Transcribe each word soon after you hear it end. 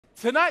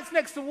Tonight's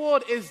next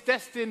award is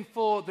destined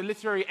for the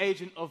Literary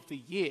Agent of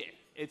the Year.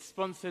 It's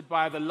sponsored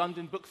by the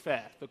London Book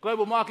Fair, the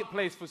global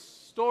marketplace for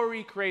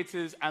story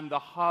creators and the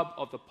hub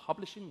of the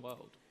publishing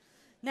world.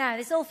 Now,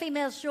 this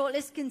all-female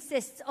shortlist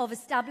consists of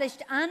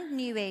established and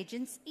new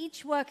agents,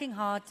 each working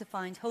hard to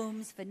find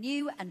homes for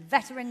new and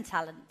veteran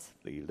talent.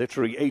 The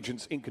literary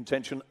agents in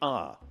contention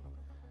are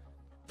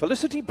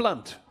Felicity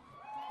Blunt,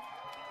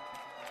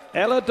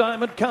 Ella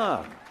Diamond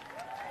Khan,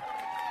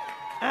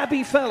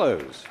 Abby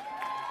Fellows,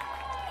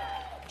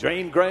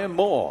 Jane Graham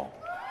Moore,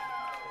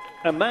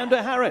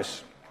 Amanda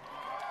Harris,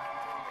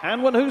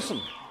 Anwen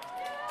Hoosen,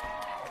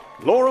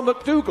 Laura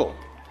McDougall,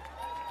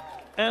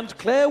 and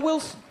Claire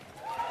Wilson.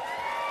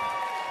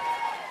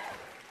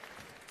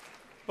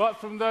 But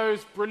from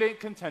those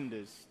brilliant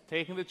contenders,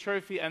 taking the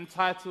trophy and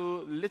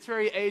title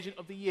Literary Agent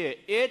of the Year,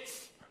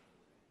 it's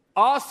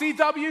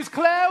RCW's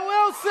Claire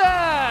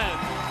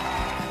Wilson!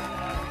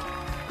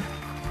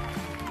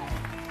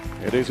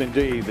 It is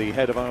indeed. The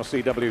head of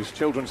RCW's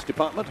Children's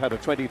Department had a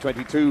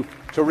 2022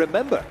 to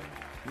remember,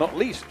 not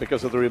least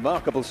because of the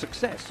remarkable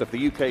success of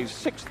the UK's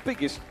sixth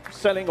biggest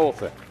selling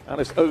author,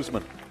 Alice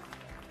Oseman.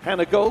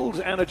 Hannah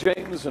Gold, Anna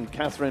James and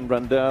Catherine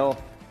Randell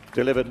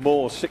delivered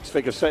more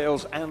six-figure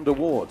sales and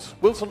awards.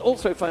 Wilson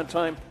also found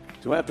time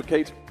to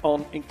advocate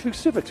on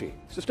inclusivity,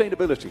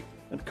 sustainability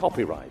and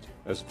copyright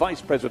as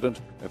Vice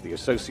President of the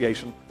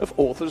Association of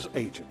Authors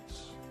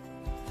Agents.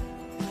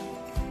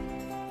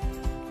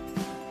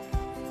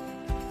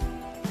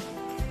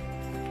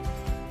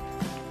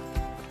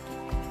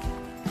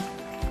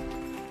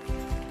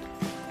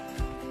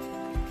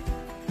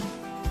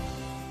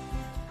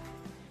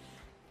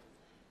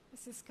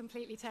 This is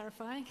completely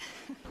terrifying.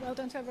 Well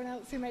done to everyone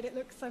else who made it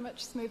look so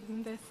much smoother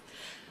than this.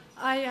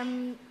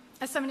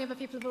 As so many other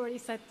people have already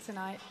said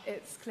tonight,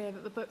 it's clear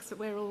that the books that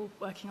we're all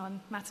working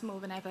on matter more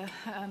than ever.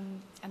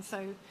 And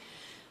so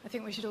I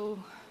think we should all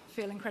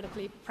feel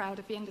incredibly proud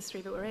of the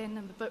industry that we're in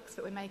and the books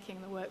that we're making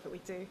and the work that we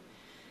do.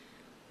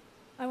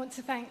 I want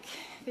to thank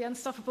the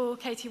unstoppable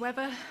Katie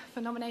Webber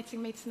for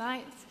nominating me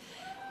tonight.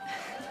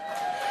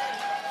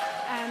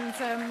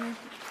 And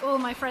all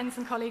my friends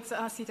and colleagues at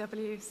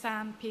RCW,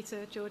 Sam,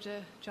 Peter,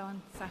 Georgia,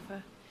 John,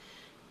 Safa,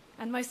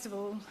 and most of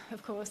all,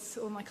 of course,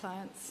 all my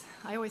clients.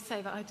 I always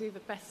say that I do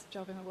the best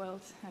job in the world,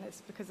 and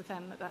it's because of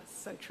them that that's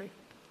so true.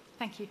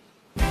 Thank you.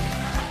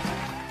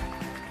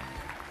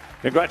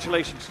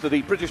 Congratulations to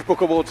the British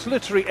Book Awards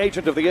Literary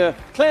Agent of the Year,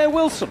 Claire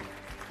Wilson.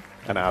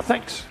 And our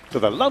thanks to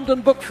the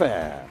London Book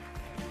Fair.